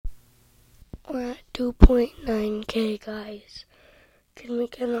We're at 2.9k, guys. Can we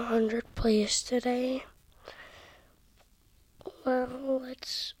get 100 plays today? Well,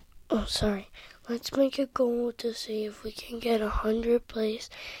 let's make a goal to see if we can get 100 plays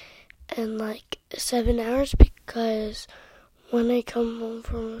in like 7 hours, because when I come home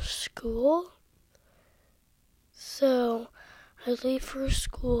from school, so I leave for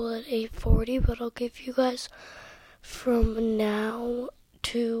school at 8:40, but I'll give you guys from now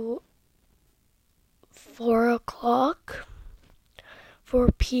to 4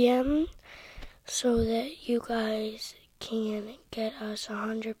 p.m. so that you guys can get us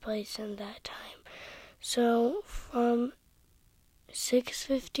 100 plays in that time. So from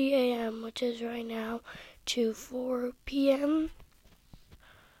 6:50 a.m., which is right now, to 4 p.m.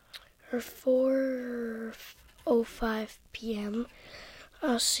 or 4:05 p.m.,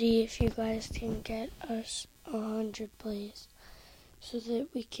 I'll see if you guys can get us 100 plays so that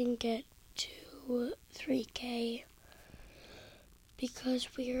we can get to 3k,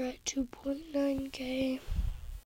 because we are at 2.9k.